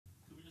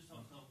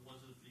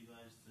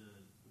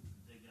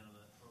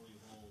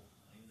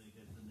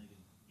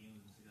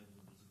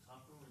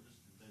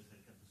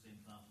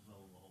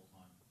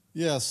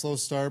Yeah, slow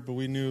start, but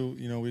we knew,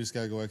 we just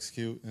got to go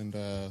execute. And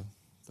that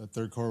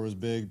third quarter was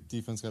big.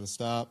 Defense got to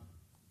stop,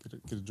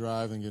 get a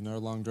drive, and get another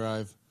long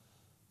drive.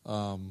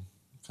 Kind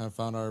of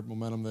found our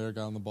momentum there,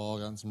 got on the ball,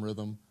 got in some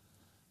rhythm.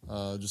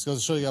 Just goes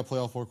to show you got to play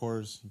all four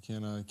quarters. You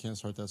can't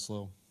start that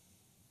slow.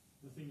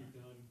 The thing you've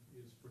done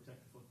is protect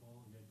the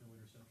football. You had no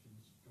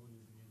interceptions going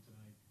into the game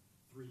tonight,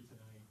 3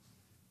 tonight.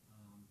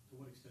 To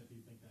what extent do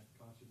you think that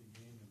cost you the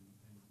game, and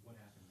what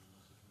happened in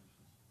those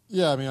situations?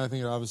 Yeah, I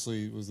think it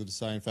obviously was the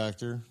deciding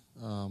factor.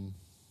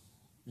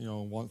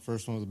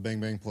 First one was a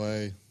bang-bang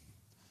play.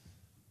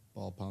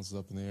 Ball bounces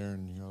up in the air,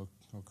 and, oh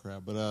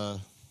crap. But,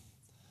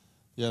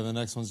 the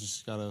next one's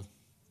just got to,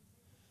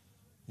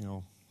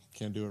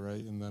 can't do it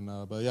right. And then,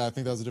 I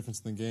think that was the difference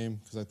in the game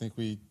because I think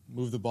we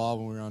moved the ball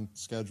when we were on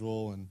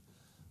schedule and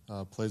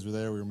plays were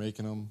there. We were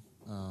making them.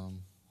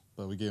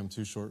 But we gave them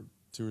 2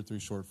 or 3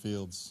 short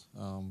fields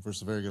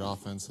versus a very good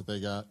offense that they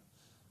got.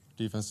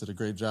 Defense did a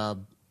great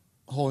job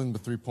holding the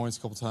 3 points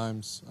a couple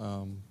times.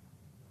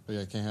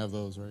 Can't have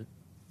those, right?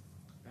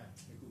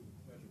 Patrick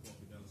Walker,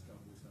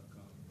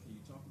 DallasCowboys.com. Can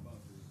you talk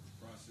about the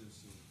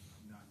process of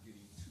not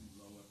getting too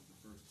low after the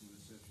first 2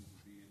 interceptions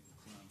and being able to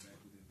climb back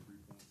within 3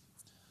 points?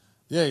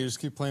 Yeah, you just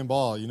keep playing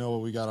ball. You know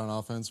what we got on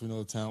offense. We know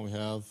the talent we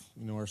have.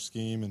 We know our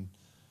scheme, and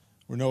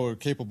we know what we're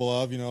capable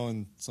of,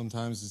 and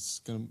sometimes it's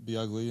going to be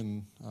ugly.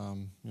 And,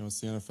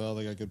 it's the NFL.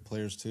 They got good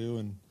players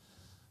too.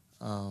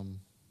 But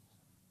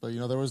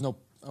there was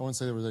I wouldn't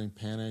say there was any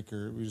panic,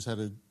 or we just had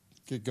to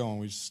get going.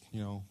 We just,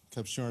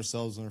 kept shooting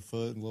ourselves in our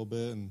foot a little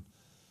bit and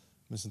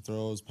missing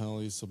throws,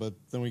 penalties. But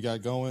then we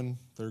got going.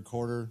 Third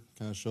quarter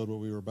kind of showed what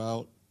we were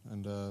about,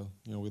 and,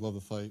 we love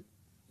the fight.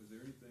 Was there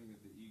anything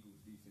that the Eagles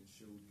defense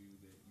showed you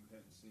that you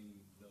hadn't seen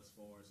thus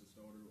far as a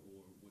starter,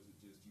 or was it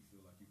just you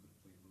feel like you could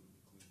have played a little bit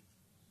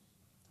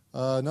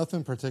cleaner?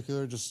 Nothing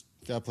particular, just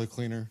got to play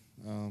cleaner.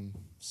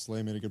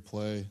 Slay made a good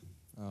play.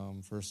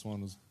 First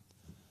one was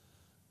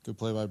good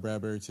play by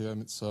Bradbury,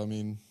 too.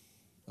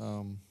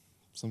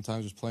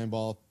 Sometimes just playing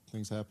ball,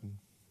 things happen.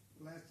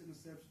 Last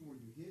interception, were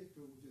you hit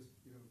or just,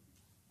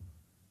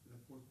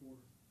 that fourth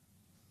quarter?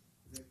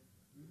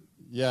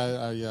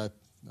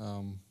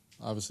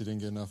 Obviously didn't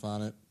get enough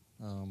on it.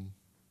 Kind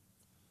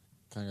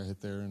of got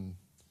hit there, and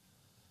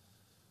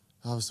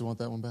obviously want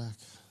that one back.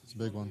 It's a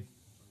big one. Did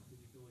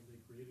you feel like they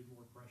created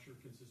more pressure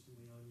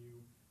consistently on you,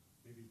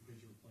 maybe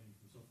because you were playing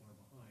from so far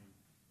behind,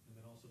 and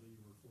then also that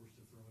you were forced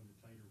to throw into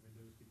tighter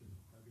windows because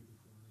of how good the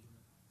corners are?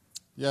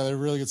 Yeah, they're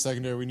really good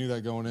secondary. We knew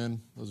that going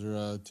in. Those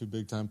are 2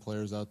 big-time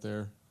players out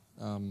there,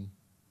 and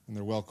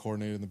they're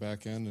well-coordinated in the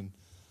back end. And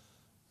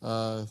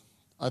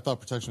I thought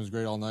protection was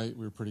great all night.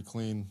 We were pretty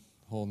clean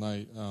the whole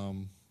night.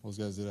 Those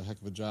guys did a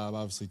heck of a job.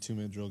 Obviously,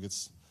 2-minute drill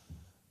gets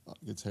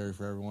hairy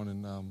for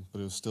everyone, but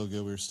it was still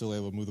good. We were still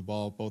able to move the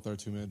ball, both our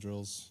 2-minute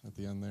drills at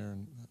the end there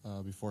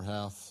and before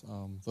half.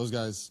 Those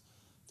guys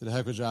did a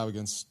heck of a job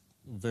against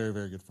a very,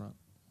 very good front.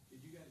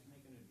 Did you guys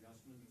make an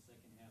adjustment in the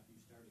second half? You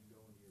started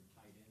going to your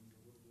tight ends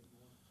a little bit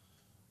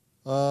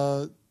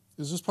more? It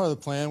was just part of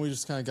the plan. We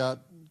just kind of got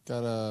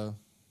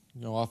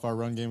off our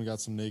run game. We got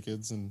some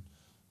nakeds and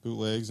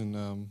bootlegs,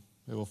 and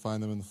able to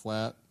find them in the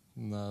flat.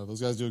 And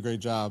those guys do a great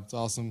job. It's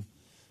awesome.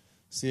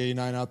 See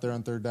 89 out there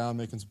on third down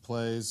making some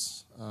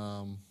plays.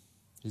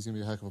 He's going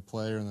to be a heck of a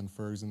player, and then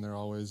Ferg's in there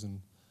always.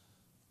 And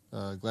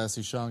glad to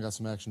see Sean got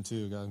some action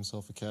too. Got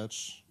himself a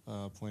catch,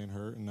 playing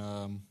hurt.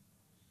 And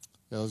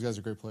those guys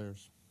are great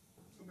players.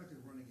 Let's go back to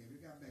the running game.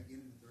 You got back in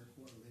the third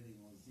quarter leading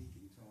on Zeke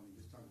and Tony.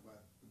 Just talk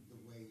about the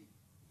way,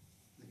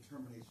 the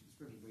determination,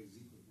 especially the way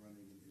Zeke was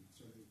running. And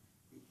so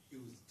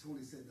it was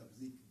Tony setting up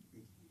Zeke.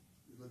 It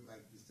looked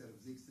like instead of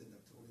Zeke setting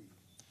up Tony.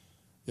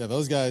 Yeah,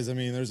 those guys,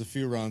 there's a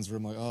few runs where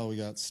I'm like, oh, we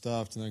got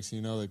stuffed. The next thing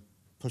you know, they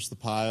push the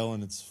pile,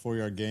 and it's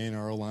 4-yard gain.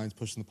 Our O-line's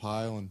pushing the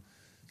pile and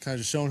kind of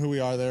just showing who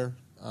we are there.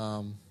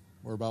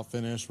 We're about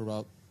finish. We're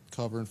about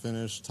cover and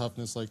finish,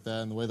 toughness like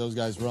that. And the way those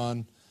guys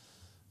run,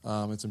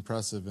 it's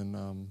impressive.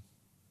 And,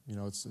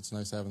 it's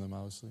nice having them,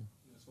 obviously.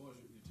 As far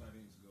as your tight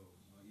ends go,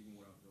 even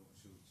without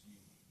Dalton Schultz, you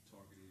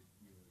targeted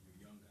your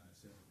young guys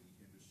separately.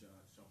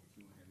 Hendershot, Sean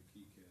McEwen had a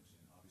key catch,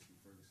 and obviously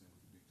Ferguson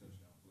with the big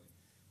touchdown play.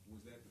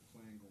 Was that the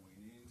plan going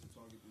in to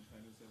target the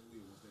tight ends heavily,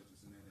 or was that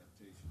just an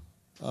adaptation?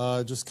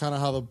 Just kind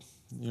of how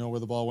where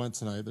the ball went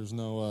tonight. There's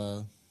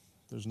no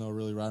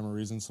really rhyme or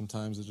reason.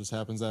 Sometimes it just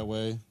happens that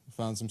way. We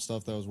found some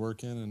stuff that was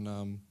working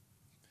and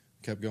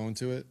kept going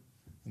to it,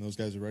 and those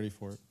guys are ready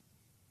for it.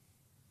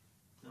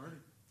 All right.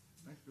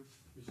 Thanks,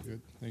 Chris.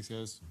 Good. Thanks,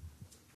 guys.